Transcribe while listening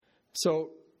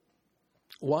So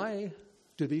why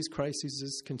do these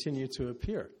crises continue to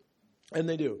appear? And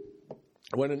they do.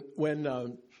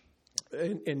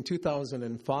 In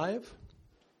 2005,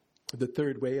 the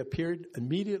third way appeared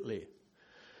immediately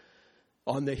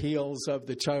on the heels of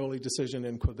the Charlie decision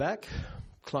in Quebec.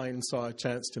 Klein saw a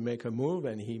chance to make a move,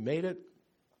 and he made it.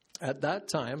 At that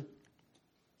time,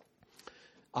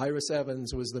 Iris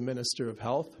Evans was the Minister of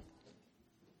Health.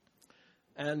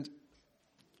 And,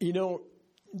 you know,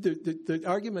 the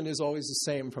argument is always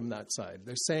the same from that side.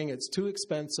 They're saying it's too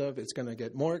expensive, it's going to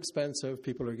get more expensive,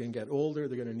 people are going to get older,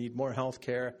 they're going to need more health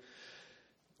care.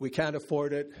 We can't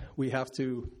afford it, we have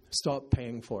to stop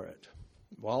paying for it.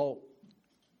 Well,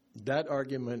 that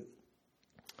argument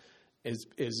is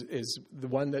the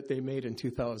one that they made in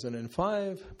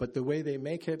 2005, but the way they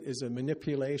make it is a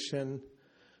manipulation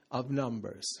of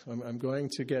numbers. I'm going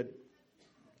to get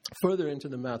further into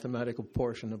the mathematical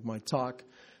portion of my talk,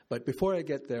 but before I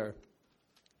get there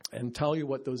and tell you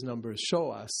what those numbers show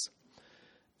us,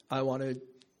 I want to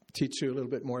teach you a little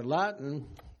bit more Latin.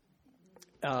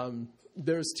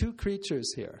 There's two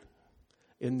creatures here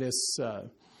in this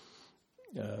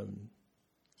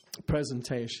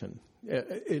presentation,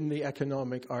 in the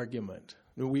economic argument.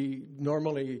 We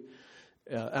normally,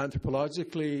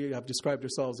 anthropologically, have described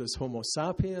ourselves as Homo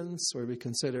sapiens, where we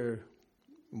consider,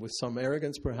 with some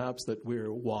arrogance perhaps, that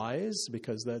we're wise,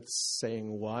 because that's saying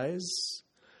wise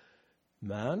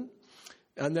man.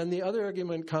 And then the other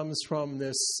argument comes from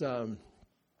this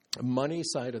money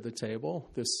side of the table,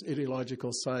 this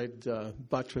ideological side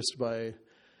buttressed by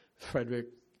Friedrich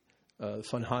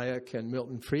von Hayek and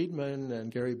Milton Friedman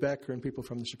and Gary Becker and people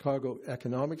from the Chicago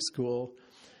Economic School,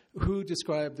 who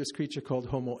described this creature called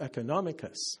Homo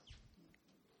economicus.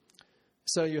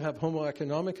 So you have Homo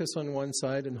economicus on one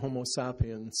side and Homo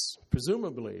sapiens,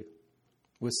 presumably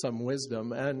with some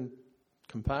wisdom and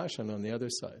compassion on the other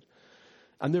side.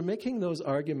 And they're making those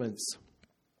arguments.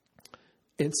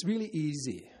 It's really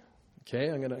easy.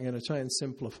 Okay, I'm going to try and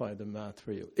simplify the math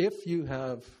for you. If you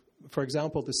have, for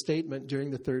example, the statement during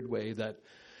the third wave that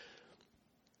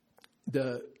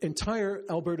the entire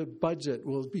Alberta budget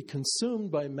will be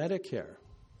consumed by Medicare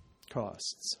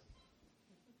costs,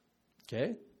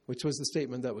 okay, which was the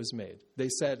statement that was made. They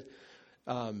said,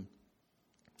 the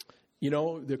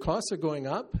costs are going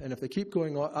up, and if they keep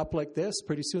going up like this,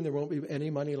 pretty soon there won't be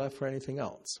any money left for anything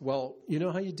else. Well, you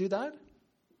know how you do that?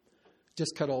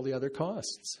 Just cut all the other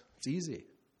costs. It's easy.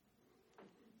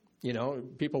 You know,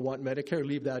 people want Medicare,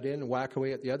 leave that in, whack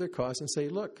away at the other costs and say,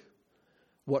 look,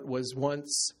 what was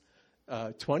once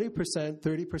 20%,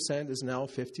 30% is now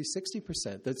 50,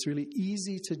 60%. That's really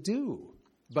easy to do.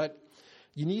 But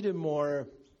you need a more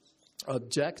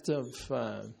objective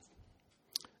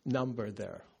number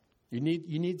there. You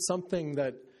need something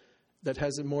that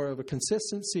has a more of a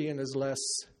consistency and is less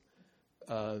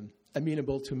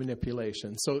amenable to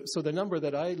manipulation. So the number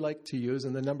that I like to use,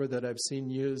 and the number that I've seen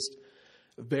used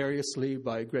variously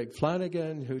by Greg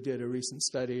Flanagan, who did a recent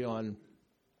study on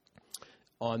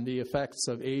the effects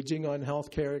of aging on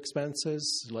healthcare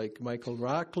expenses, like Michael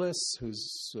Rackless,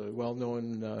 who's a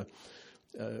well-known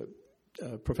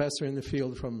professor in the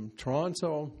field from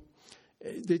Toronto.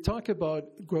 They talk about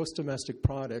gross domestic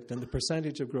product and the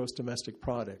percentage of gross domestic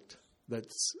product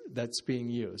that's being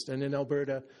used. And in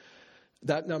Alberta,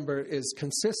 that number is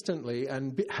consistently,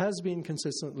 and has been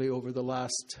consistently over the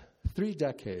last 3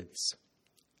 decades,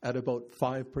 at about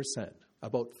 5%.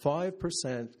 About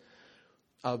 5%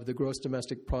 of the gross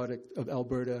domestic product of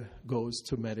Alberta goes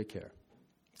to Medicare.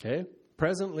 Okay?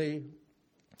 Presently,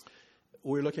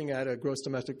 we're looking at a gross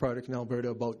domestic product in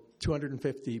Alberta about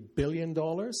 $250 billion.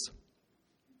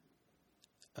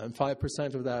 And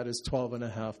 5% of that is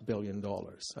 $12.5 billion.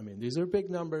 I mean, these are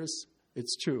big numbers.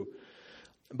 It's true.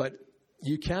 But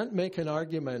you can't make an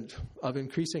argument of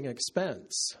increasing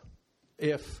expense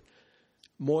if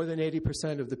more than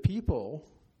 80% of the people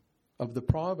of the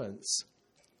province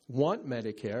want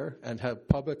Medicare and have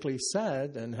publicly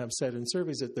said and have said in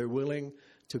surveys that they're willing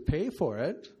to pay for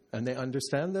it, and they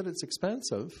understand that it's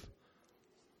expensive.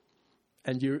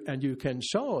 And you can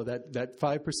show that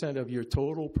 5% of your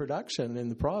total production in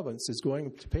the province is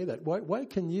going to pay that.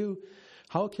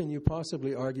 How can you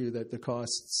possibly argue that the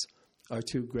costs are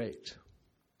too great?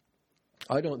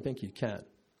 I don't think you can.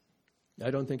 I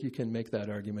don't think you can make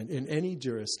that argument in any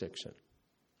jurisdiction.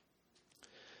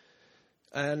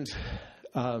 And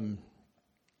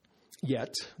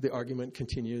yet the argument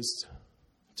continues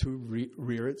to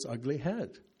rear its ugly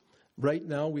head. Right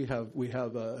now we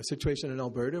have a situation in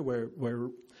Alberta where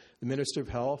the Minister of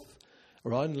Health,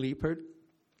 Ron Liepert,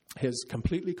 is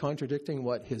completely contradicting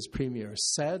what his Premier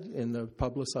said in the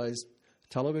publicized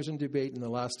television debate in the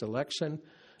last election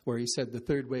where he said the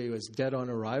third wave was dead on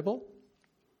arrival,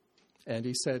 and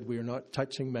he said we're not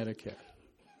touching Medicare.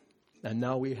 And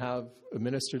now we have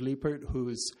Minister Liepert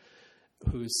who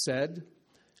said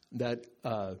that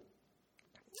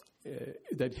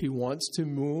that he wants to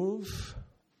move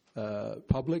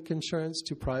public insurance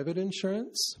to private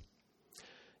insurance.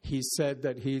 He said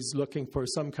that he's looking for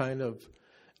some kind of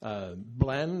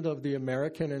blend of the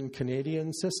American and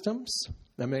Canadian systems.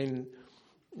 I mean,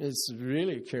 it's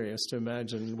really curious to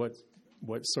imagine what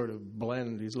sort of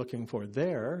blend he's looking for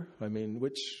there. I mean,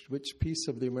 which piece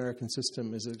of the American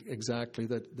system is it exactly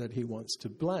that he wants to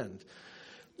blend?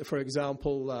 For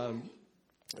example,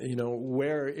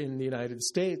 where in the United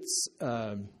States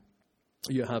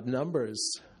you have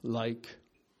numbers like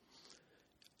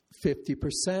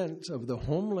 50% of the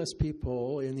homeless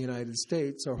people in the United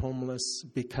States are homeless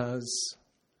because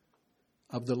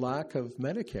of the lack of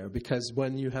Medicare. Because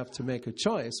when you have to make a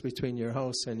choice between your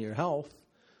house and your health,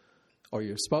 or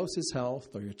your spouse's health,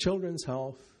 or your children's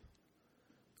health,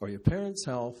 or your parents'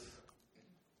 health,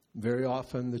 very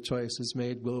often the choice is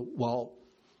made, well,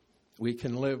 we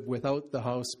can live without the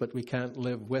house, but we can't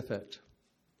live with it.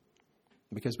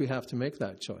 Because we have to make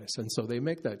that choice. And so they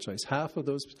make that choice. Half of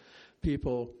those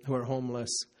people who are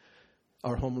homeless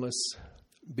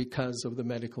because of the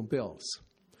medical bills.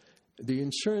 The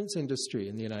insurance industry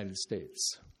in the United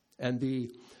States and the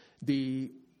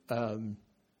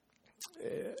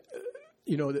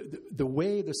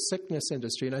way the sickness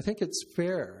industry, and I think it's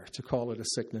fair to call it a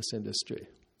sickness industry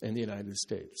in the United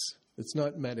States. It's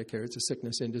not Medicare, it's a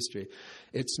sickness industry.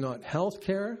 It's not health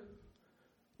care,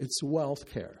 it's wealth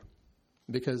care.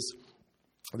 Because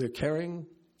they're caring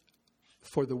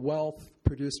for the wealth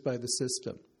produced by the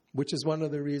system, which is one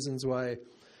of the reasons why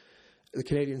the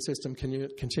Canadian system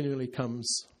continually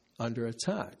comes under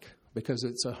attack, because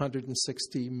it's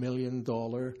 $160 billion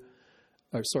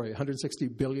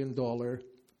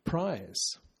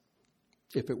prize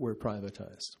if it were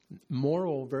privatized.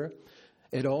 Moreover,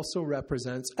 it also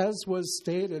represents, as was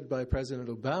stated by President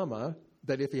Obama,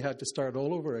 that if he had to start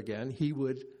all over again, he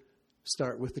would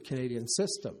start with the Canadian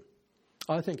system.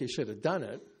 I think he should have done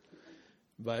it,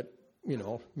 but,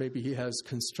 maybe he has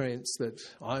constraints that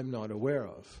I'm not aware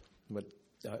of. But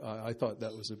I thought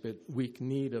that was a bit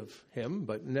weak-kneed of him,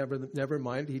 but never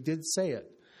mind. He did say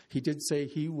it. He did say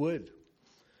he would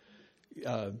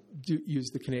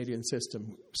use the Canadian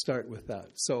system, start with that.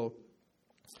 So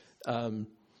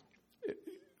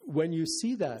when you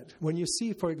see that,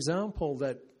 for example,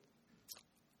 that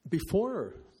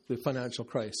before the financial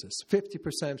crisis,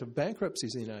 50% of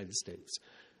bankruptcies in the United States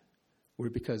were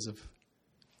because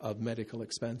of medical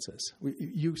expenses.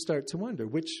 You start to wonder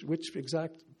which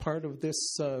exact part of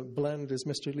this blend is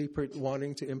Mr. Liepert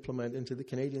wanting to implement into the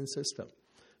Canadian system.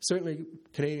 Certainly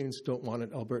Canadians don't want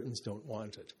it, Albertans don't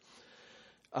want it.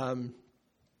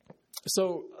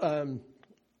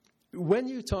 When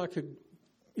you talk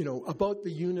about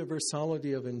the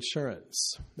universality of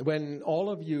insurance, when all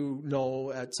of you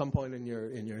know at some point in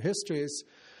your histories,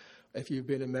 if you've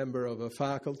been a member of a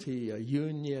faculty, a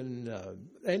union,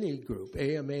 any group,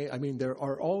 AMA, I mean, there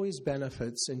are always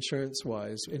benefits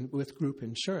insurance-wise with group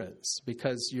insurance,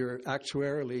 because you're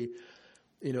actuarially,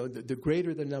 the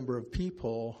greater the number of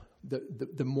people,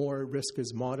 the more risk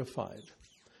is modified.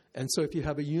 And so if you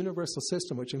have a universal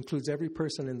system which includes every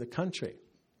person in the country,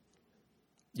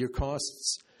 your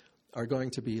costs are going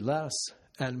to be less,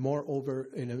 and moreover,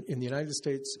 in the United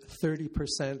States,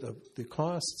 30% of the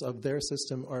costs of their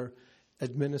system are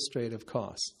administrative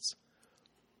costs.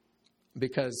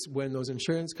 Because when those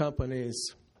insurance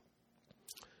companies,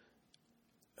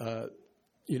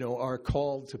 are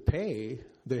called to pay,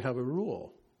 they have a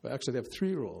rule. Actually, they have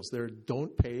 3 rules. They're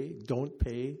don't pay,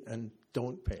 and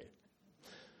don't pay.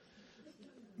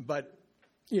 But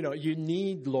you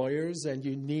need lawyers, and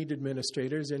you need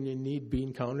administrators, and you need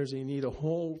bean counters, and you need a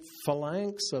whole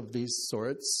phalanx of these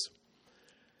sorts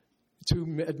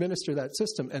to administer that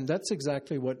system. And that's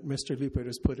exactly what Mr. Liepert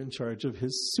has put in charge of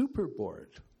his super board.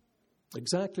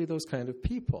 Exactly those kind of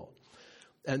people.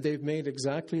 And they've made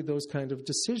exactly those kind of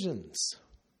decisions.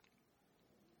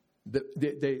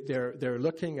 They're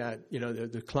looking at,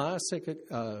 the classic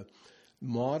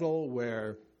model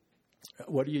where,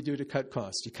 what do you do to cut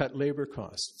costs? You cut labor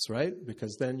costs, right?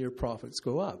 Because then your profits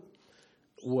go up.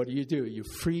 What do? You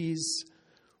freeze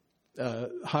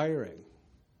hiring,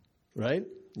 right?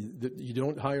 You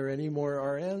don't hire any more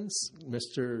RNs.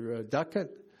 Mr. Duckett,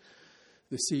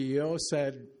 the CEO,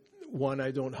 said, one I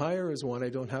don't hire is one I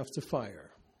don't have to fire.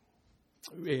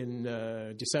 In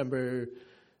December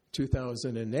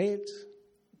 2008,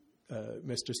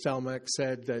 Mr. Stelmach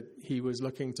said that he was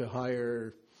looking to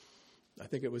hire I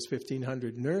think it was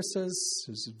 1,500 nurses.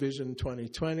 It was Vision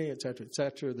 2020, et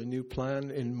cetera, the new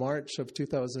plan in March of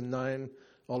 2009.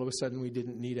 All of a sudden, we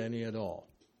didn't need any at all.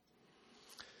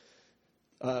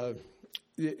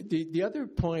 The other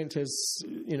point is,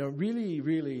 really,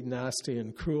 really nasty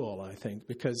and cruel, I think,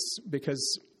 because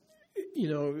there's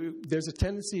a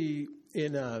tendency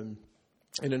in an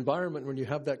environment when you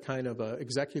have that kind of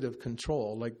executive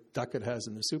control, like Duckett has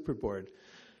in the Super Board.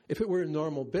 If it were a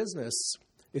normal business,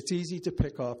 it's easy to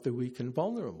pick off the weak and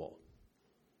vulnerable.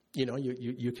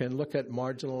 You can look at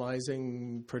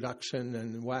marginalizing production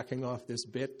and whacking off this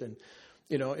bit. And,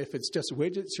 if it's just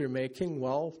widgets you're making,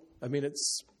 well,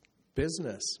 it's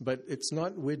business. But it's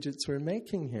not widgets we're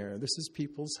making here. This is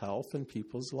people's health and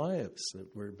people's lives that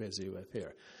we're busy with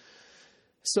here.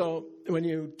 So when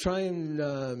you try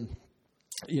and,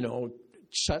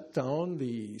 shut down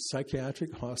the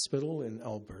psychiatric hospital in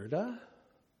Alberta,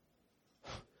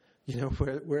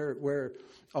 where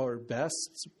our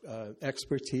best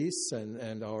expertise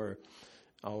and our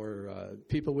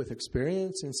people with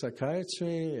experience in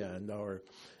psychiatry and our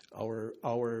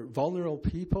vulnerable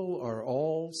people are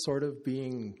all sort of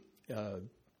being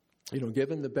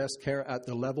given the best care at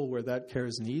the level where that care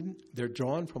is needed. They're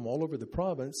drawn from all over the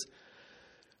province.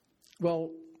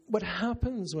 Well, what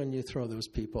happens when you throw those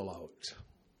people out?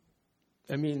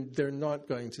 They're not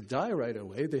going to die right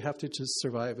away. They have to just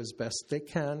survive as best they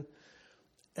can.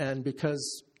 And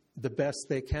because the best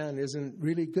they can isn't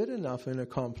really good enough in a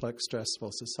complex,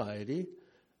 stressful society,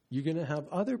 you're going to have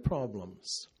other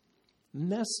problems,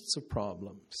 nests of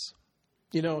problems.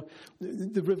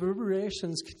 The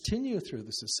reverberations continue through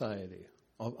the society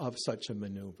of such a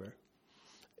maneuver.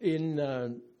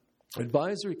 In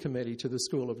advisory committee to the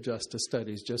School of Justice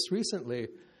Studies just recently,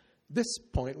 this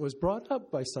point was brought up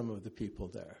by some of the people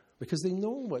there because they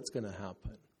know what's going to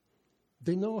happen.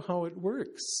 They know how it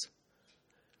works.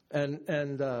 And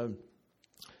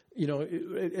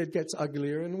it gets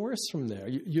uglier and worse from there.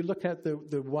 You look at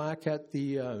the whack at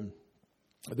the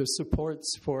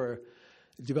supports for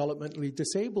developmentally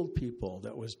disabled people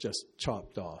that was just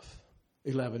chopped off,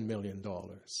 $11 million.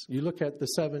 You look at the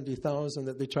 $70,000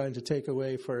 that they're trying to take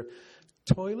away for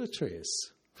toiletries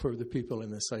for the people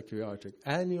in the psychiatric.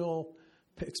 Annual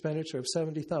expenditure of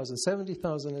 $70,000.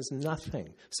 $70,000 is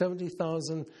nothing.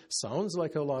 $70,000 sounds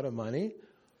like a lot of money,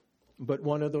 but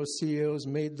one of those CEOs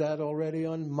made that already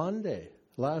on Monday,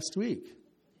 last week.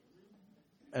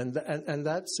 And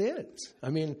that's it.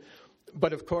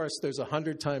 But of course, there's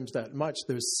 100 times that much.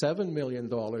 There's $7 million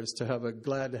to have a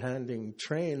glad-handing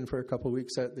train for a couple of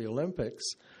weeks at the Olympics,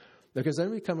 because then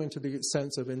we come into the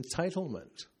sense of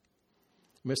entitlement.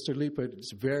 Mr. Lippert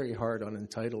is very hard on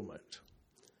entitlement.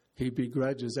 He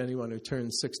begrudges anyone who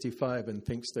turns 65 and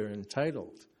thinks they're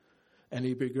entitled. And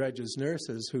he begrudges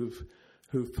nurses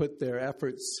who've put their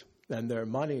efforts and their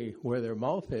money where their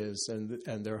mouth is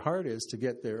and their heart is to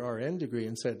get their RN degree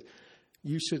and said,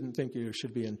 you shouldn't think you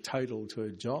should be entitled to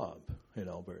a job in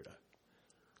Alberta.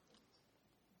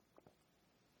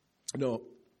 No,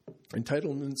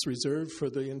 entitlement's reserved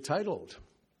for the entitled.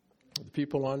 The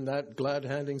people on that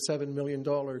glad-handing $7 million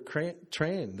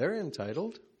train, they're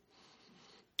entitled.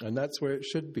 And that's where it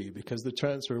should be, because the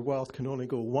transfer of wealth can only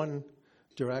go one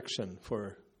direction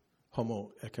for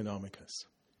Homo economicus.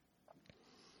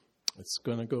 It's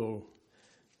going to go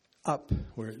up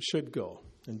where it should go.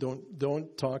 And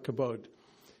don't talk about,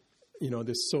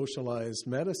 this socialized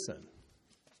medicine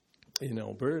in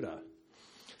Alberta.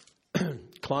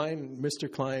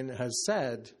 Mr. Klein has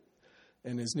said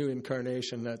in his new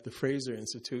incarnation at the Fraser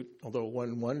Institute, although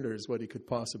one wonders what he could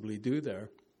possibly do there,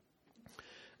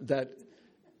 that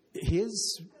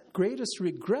his greatest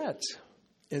regret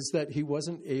is that he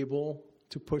wasn't able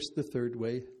to push the third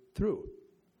way through.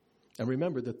 And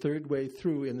remember, the third way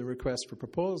through in the request for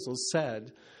proposals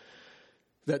said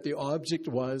that the object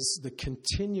was the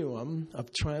continuum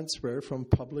of transfer from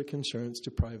public insurance to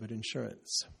private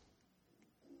insurance.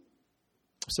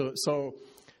 So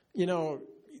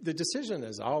the decision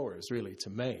is ours, really,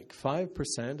 to make.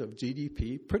 5% of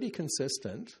GDP, pretty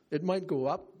consistent. It might go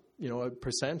up, a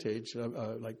percentage,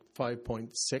 like 5.6,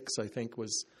 I think,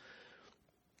 was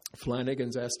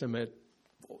Flanagan's estimate,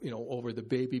 over the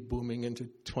baby booming into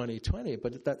 2020.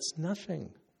 But that's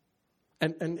nothing.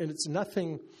 And it's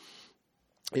nothing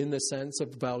in the sense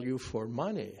of value for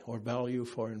money or value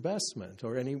for investment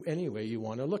or any way you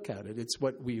want to look at it. It's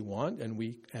what we want, and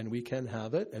we can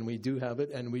have it, and we do have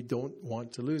it, and we don't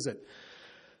want to lose it.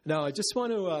 Now, I just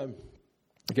want to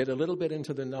get a little bit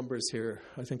into the numbers here.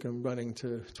 I think I'm running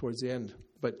towards the end,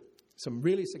 but some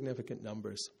really significant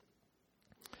numbers.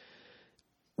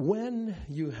 When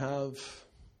you have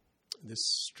this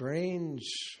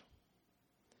strange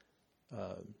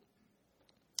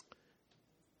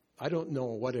I don't know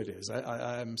what it is.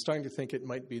 I'm starting to think it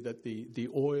might be that the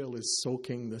oil is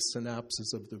soaking the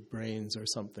synapses of the brains or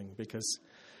something, because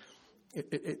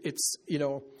it's,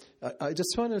 I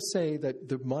just want to say that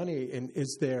the money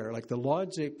is there, like the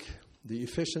logic, the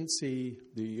efficiency,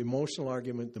 the emotional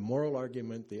argument, the moral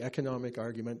argument, the economic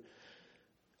argument.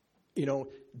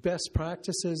 Best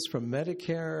practices from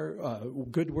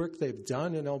Medicare, good work they've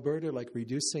done in Alberta, like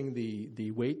reducing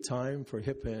the wait time for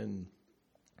hip and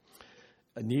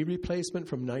a knee replacement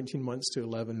from 19 months to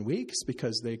 11 weeks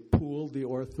because they pooled the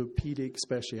orthopedic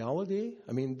specialty.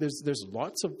 I mean, there's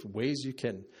lots of ways you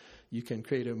can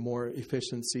create more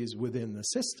efficiencies within the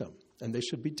system, and they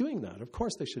should be doing that. Of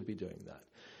course they should be doing that.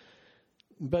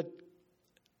 But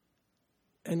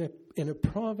in a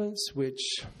province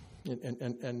which,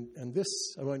 and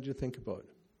this I want you to think about.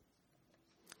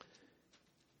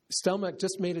 Stelmach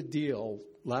just made a deal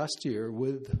last year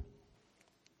with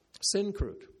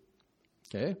Syncrude.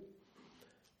 Okay?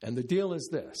 And the deal is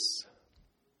this.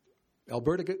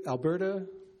 Albertans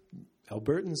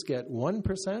get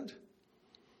 1%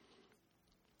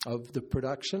 of the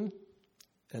production,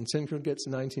 and Syncrude gets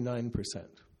 99%.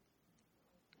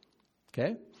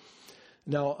 Okay?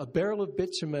 Now, a barrel of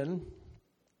bitumen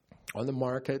on the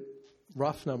market,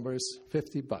 rough numbers,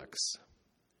 $50.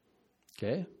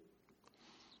 Okay?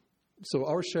 So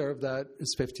our share of that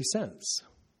is 50 cents.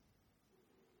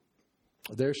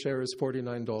 Their share is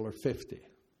 $49.50.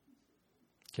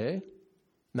 Okay?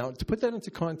 Now, to put that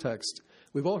into context,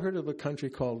 we've all heard of a country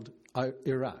called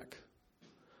Iraq.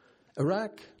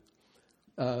 Iraq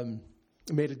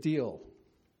made a deal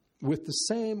with the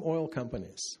same oil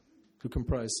companies who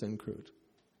comprise Syncrude.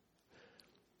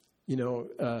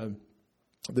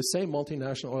 The same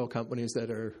multinational oil companies that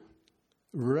are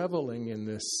reveling in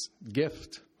this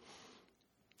gift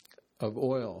of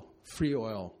oil, free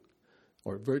oil,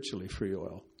 or virtually free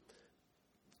oil.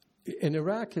 In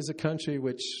Iraq is a country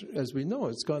which, as we know,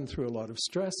 has gone through a lot of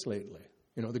stress lately.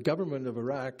 The government of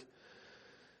Iraq,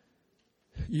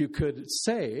 you could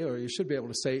say, or you should be able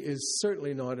to say, is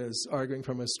certainly not as arguing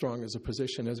from as strong as a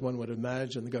position as one would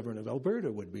imagine the government of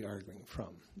Alberta would be arguing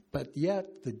from. But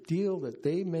yet, the deal that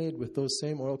they made with those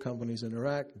same oil companies in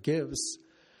Iraq gives,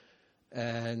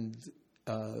 and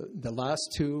the last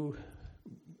two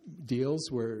deals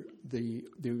were the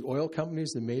oil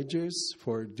companies, the majors,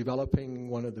 for developing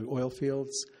one of the oil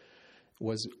fields,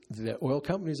 was the oil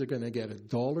companies are going to get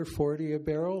 $1.40 a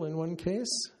barrel in one case,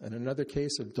 and another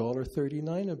case of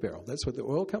 $1.39 a barrel. That's what the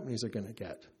oil companies are going to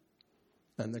get.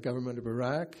 And the government of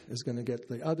Iraq is going to get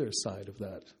the other side of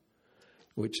that,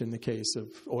 which in the case of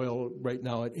oil right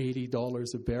now at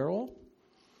 $80 a barrel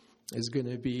is going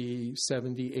to be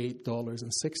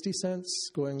 $78.60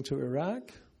 going to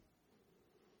Iraq,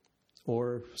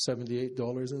 or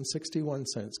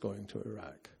 $78.61 going to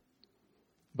Iraq.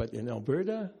 But in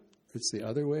Alberta, it's the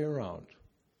other way around.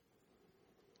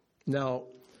 Now,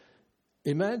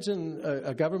 imagine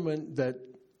a government that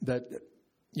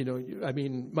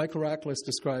Michael Rachlis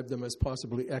described them as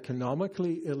possibly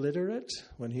economically illiterate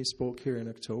when he spoke here in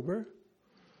October.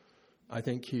 I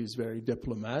think he's very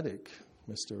diplomatic,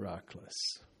 Mr.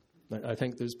 Rachlis. I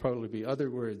think there's probably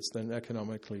other words than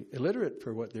economically illiterate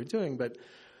for what they're doing, but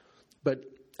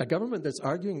a government that's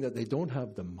arguing that they don't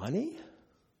have the money?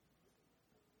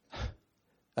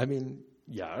 I mean,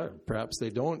 yeah, perhaps they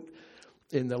don't.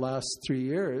 In the last 3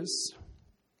 years,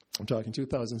 I'm talking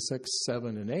 2006,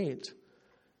 7, and 8,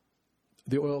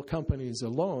 the oil companies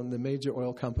alone, the major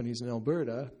oil companies in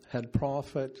Alberta, had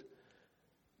profit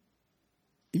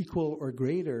equal or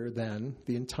greater than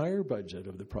the entire budget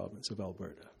of the province of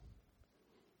Alberta.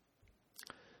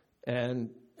 And,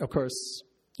 of course,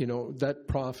 that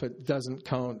profit doesn't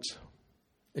count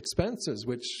expenses,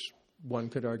 which one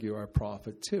could argue are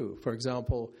profit too. For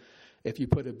example, if you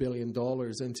put $1 billion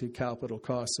into capital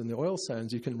costs in the oil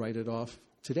sands, you can write it off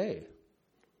today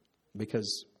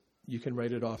because you can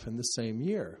write it off in the same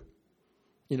year.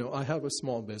 I have a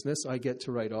small business. I get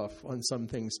to write off on some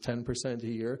things 10% a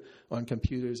year. On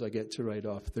computers, I get to write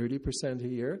off 30% a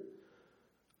year.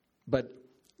 But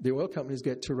the oil companies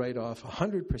get to write off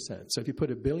 100%. So if you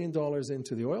put $1 billion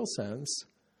into the oil sands,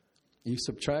 you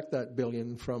subtract that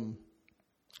billion from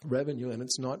revenue and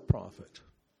it's not profit.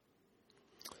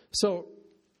 So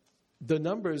the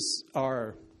numbers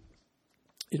are,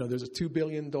 there's a $2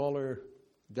 billion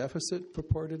deficit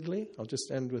purportedly. I'll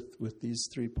just end with these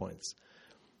 3 points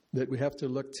that we have to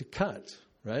look to cut,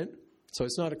 right? So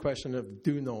it's not a question of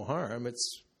do no harm,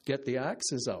 it's get the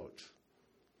axes out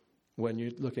when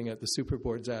you're looking at the Super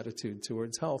Board's attitude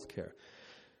towards health care.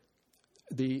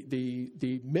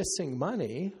 The missing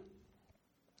money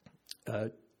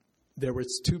There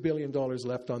was $2 billion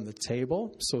left on the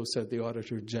table, so said the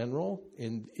Auditor General,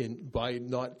 by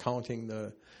not counting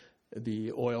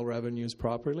the oil revenues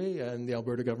properly, and the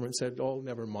Alberta government said, oh,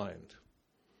 never mind.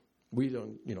 We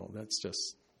don't, that's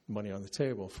just money on the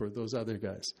table for those other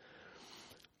guys.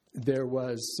 There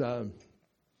was $2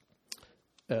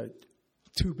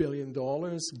 billion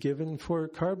given for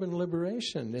carbon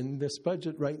liberation in this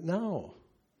budget right now.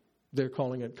 They're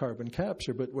calling it carbon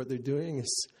capture, but what they're doing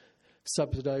is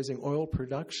subsidizing oil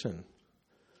production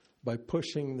by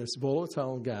pushing this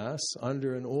volatile gas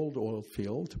under an old oil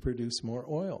field to produce more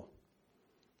oil.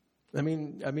 I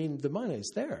mean, the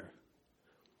money's there,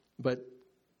 but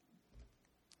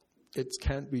it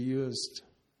can't be used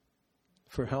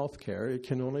for health care. It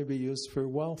can only be used for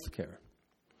wealth care.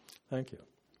 Thank you.